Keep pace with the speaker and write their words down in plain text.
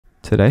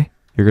today,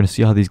 you're going to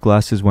see how these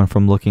glasses went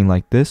from looking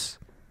like this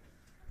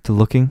to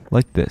looking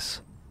like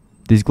this.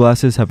 These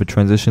glasses have a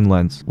transition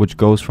lens, which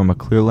goes from a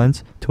clear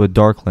lens to a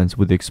dark lens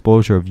with the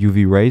exposure of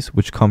UV rays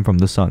which come from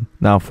the sun.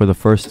 Now for the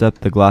first step,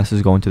 the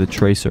glasses go into the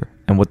tracer,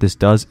 and what this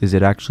does is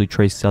it actually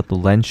traces out the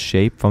lens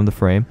shape from the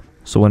frame,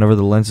 so whenever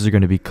the lenses are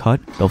going to be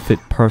cut, they'll fit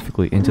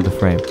perfectly into the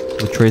frame.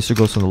 The tracer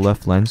goes from the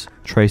left lens,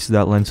 traces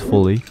that lens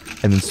fully,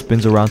 and then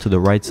spins around to the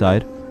right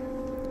side,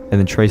 and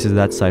then traces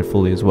that side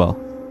fully as well.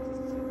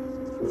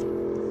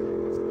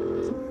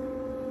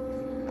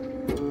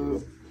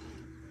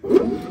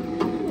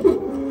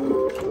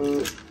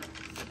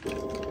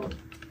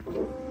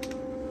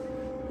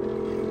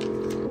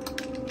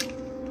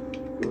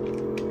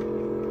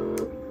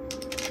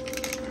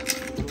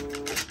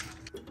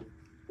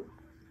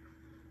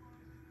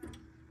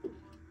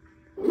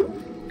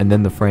 And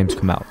then the frames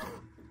come out.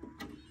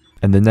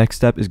 And the next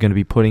step is going to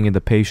be putting in the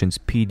patient's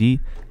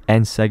PD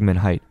and segment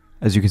height.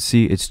 As you can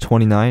see, it's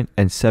 29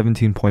 and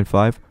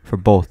 17.5 for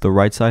both the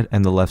right side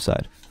and the left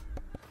side.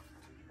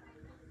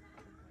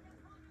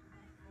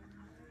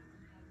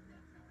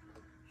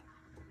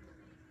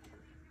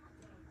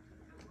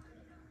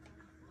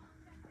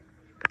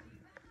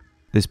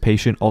 This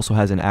patient also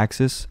has an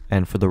axis,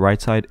 and for the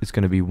right side it's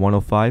going to be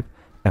 105,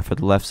 and for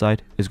the left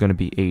side is going to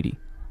be 80.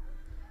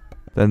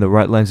 Then the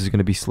right lens is going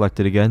to be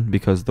selected again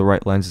because the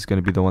right lens is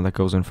going to be the one that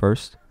goes in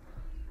first.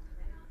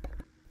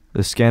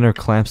 The scanner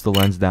clamps the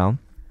lens down.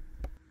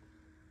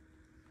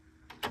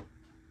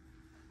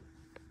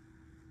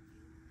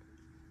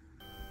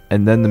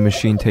 And then the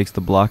machine takes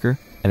the blocker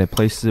and it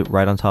places it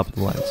right on top of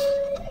the lens.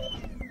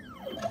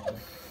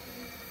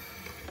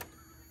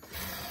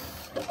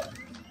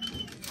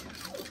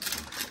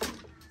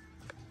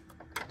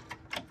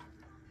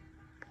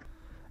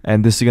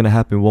 And this is going to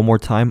happen one more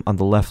time on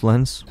the left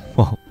lens.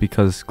 Well,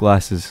 because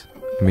glasses,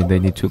 they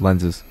need two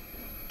lenses.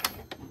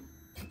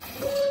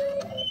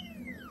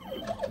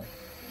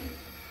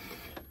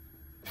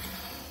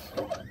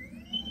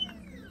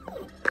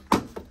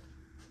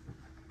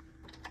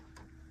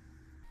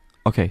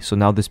 Okay, so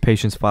now this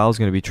patient's file is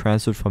going to be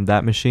transferred from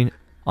that machine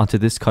onto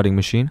this cutting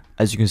machine.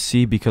 As you can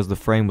see, because the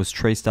frame was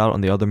traced out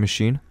on the other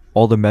machine,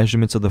 all the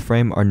measurements of the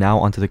frame are now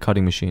onto the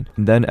cutting machine.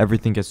 And then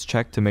everything gets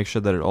checked to make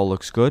sure that it all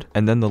looks good,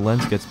 and then the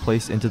lens gets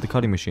placed into the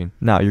cutting machine.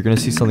 Now, you're going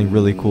to see something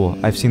really cool.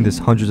 I've seen this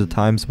hundreds of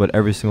times, but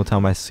every single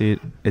time I see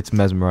it, it's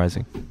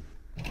mesmerizing.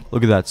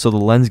 Look at that. So the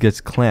lens gets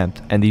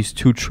clamped, and these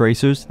two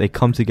tracers, they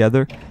come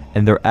together,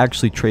 and they're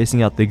actually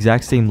tracing out the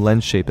exact same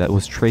lens shape that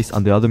was traced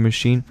on the other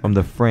machine from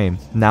the frame,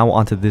 now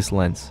onto this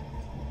lens.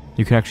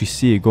 You can actually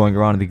see it going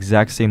around in the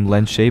exact same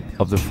lens shape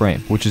of the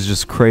frame, which is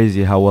just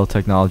crazy how well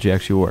technology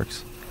actually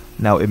works.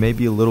 Now, it may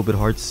be a little bit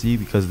hard to see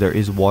because there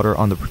is water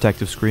on the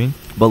protective screen,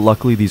 but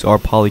luckily these are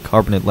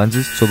polycarbonate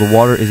lenses, so the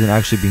water isn't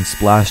actually being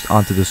splashed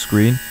onto the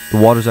screen. The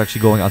water is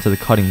actually going onto the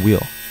cutting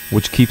wheel,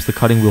 which keeps the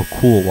cutting wheel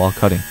cool while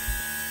cutting.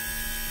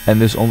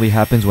 And this only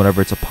happens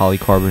whenever it's a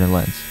polycarbonate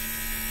lens.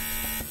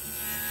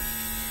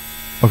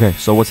 Okay,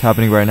 so what's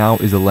happening right now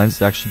is the lens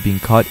is actually being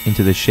cut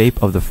into the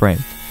shape of the frame.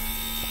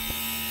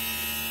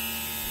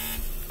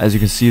 As you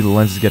can see, the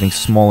lens is getting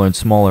smaller and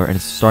smaller, and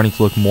it's starting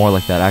to look more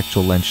like that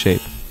actual lens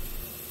shape.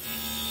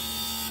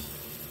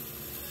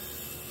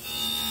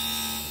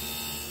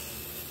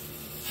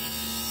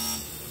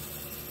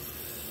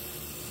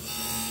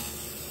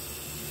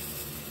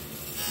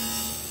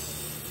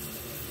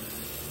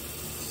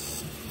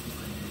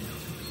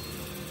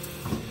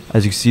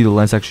 As you can see, the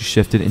lens actually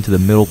shifted into the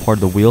middle part of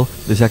the wheel.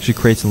 This actually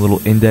creates a little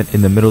indent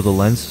in the middle of the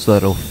lens so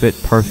that it'll fit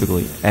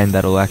perfectly and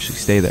that it'll actually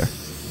stay there.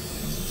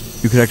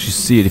 You could actually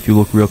see it if you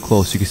look real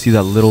close. You can see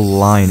that little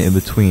line in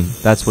between.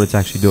 That's what it's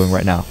actually doing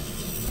right now.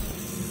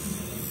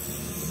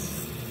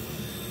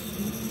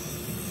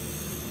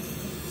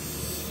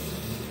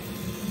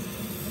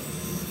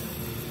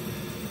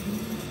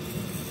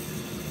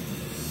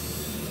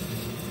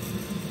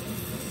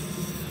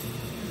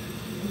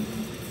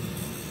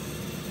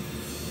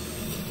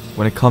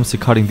 When it comes to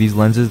cutting these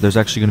lenses, there's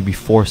actually going to be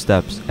 4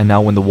 steps, and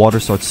now when the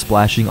water starts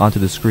splashing onto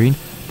the screen,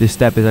 this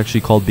step is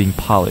actually called being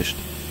polished,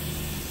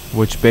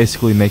 which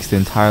basically makes the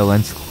entire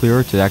lens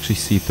clearer to actually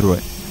see through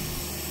it.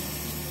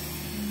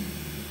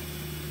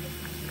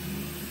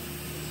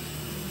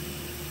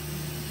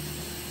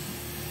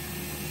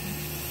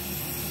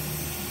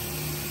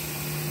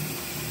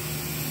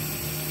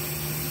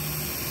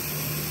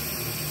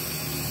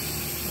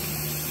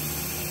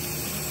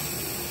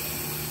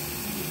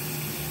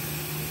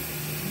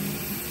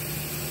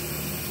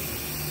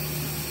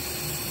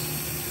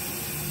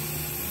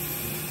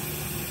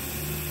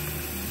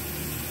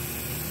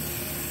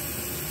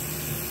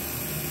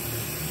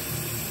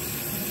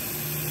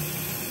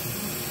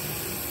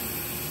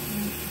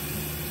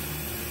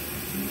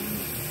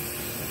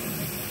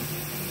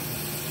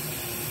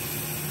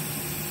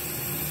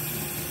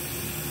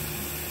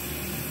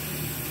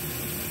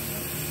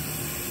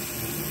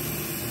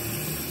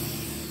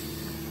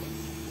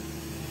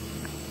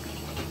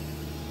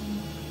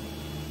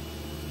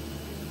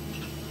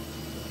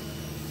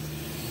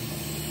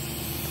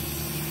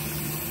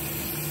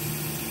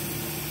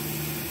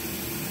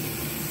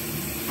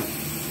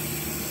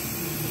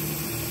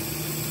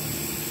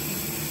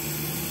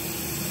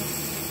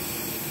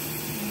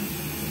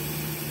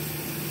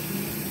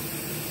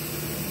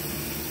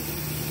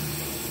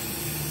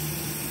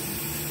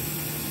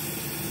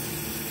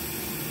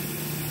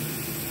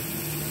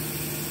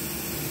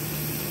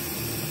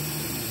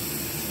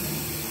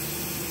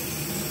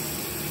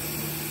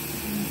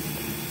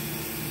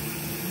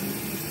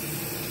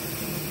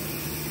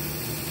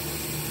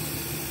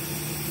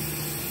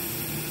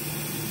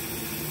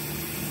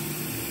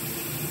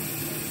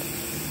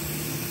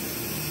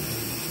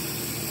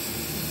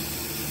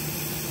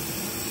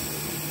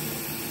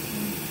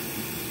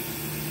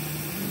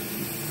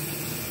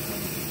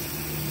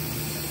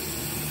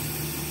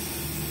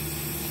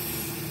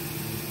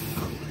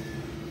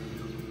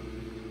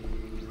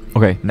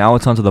 Okay, now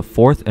it's on to the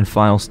fourth and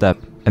final step,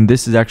 and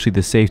this is actually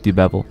the safety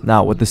bevel.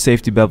 Now, what the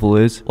safety bevel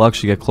is, we'll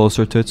actually get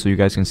closer to it so you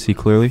guys can see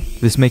clearly.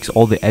 This makes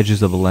all the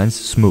edges of the lens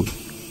smooth,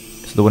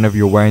 so that whenever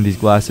you're wearing these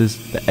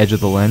glasses, the edge of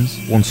the lens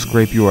won't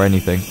scrape you or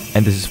anything.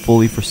 And this is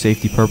fully for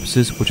safety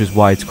purposes, which is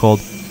why it's called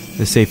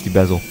the safety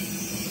bezel.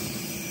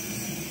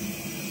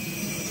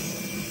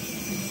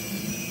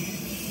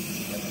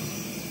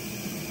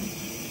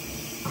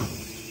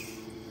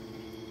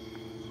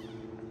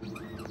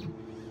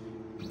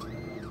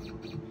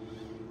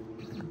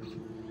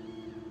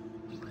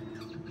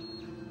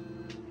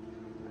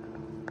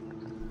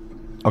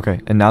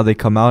 Okay, and now they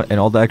come out, and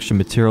all the extra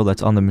material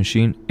that's on the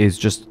machine is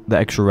just the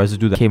extra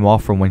residue that came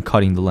off from when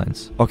cutting the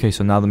lens. Okay,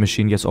 so now the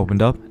machine gets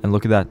opened up, and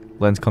look at that,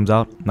 lens comes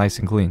out nice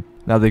and clean.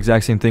 Now the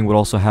exact same thing would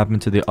also happen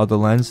to the other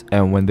lens,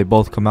 and when they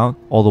both come out,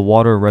 all the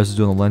water and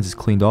residue on the lens is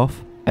cleaned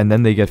off, and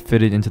then they get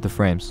fitted into the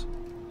frames.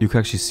 You can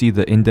actually see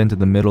the indent in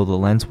the middle of the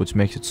lens, which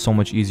makes it so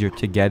much easier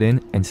to get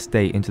in and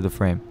stay into the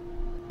frame.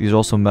 These are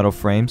also metal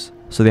frames,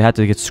 so they had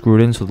to get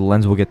screwed in so the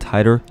lens will get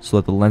tighter so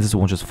that the lenses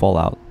won't just fall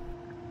out.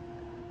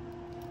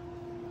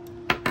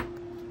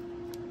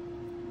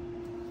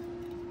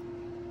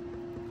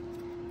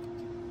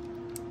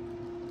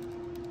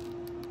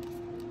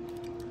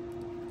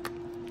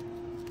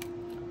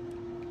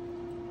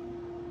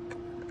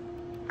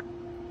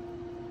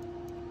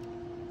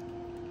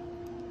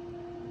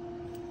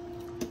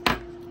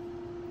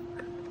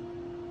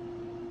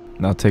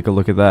 Now take a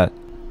look at that.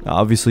 Now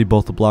obviously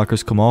both the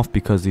blockers come off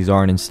because these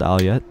aren't in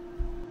style yet.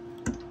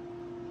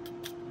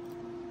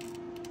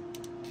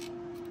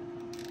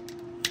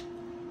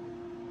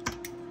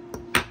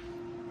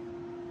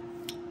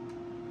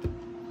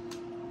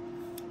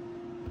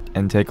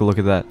 And take a look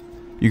at that.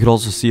 You could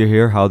also see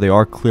here how they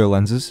are clear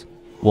lenses.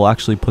 We'll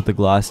actually put the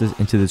glasses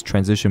into this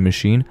transition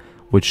machine,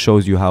 which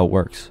shows you how it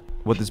works.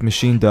 What this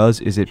machine does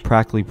is it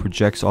practically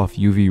projects off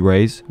UV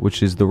rays,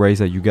 which is the rays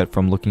that you get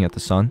from looking at the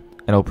sun.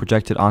 And it'll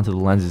project it onto the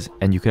lenses,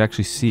 and you can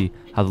actually see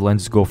how the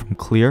lenses go from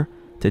clear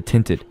to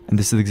tinted. And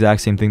this is the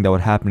exact same thing that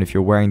would happen if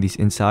you're wearing these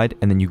inside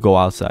and then you go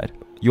outside.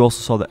 You also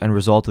saw the end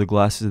result of the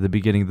glasses at the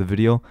beginning of the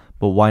video,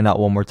 but why not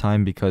one more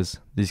time, because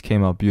these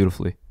came out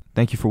beautifully.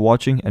 Thank you for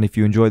watching, and if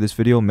you enjoyed this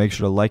video, make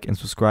sure to like and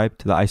subscribe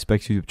to the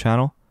Eyespecs YouTube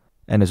channel.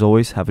 And as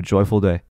always, have a joyful day.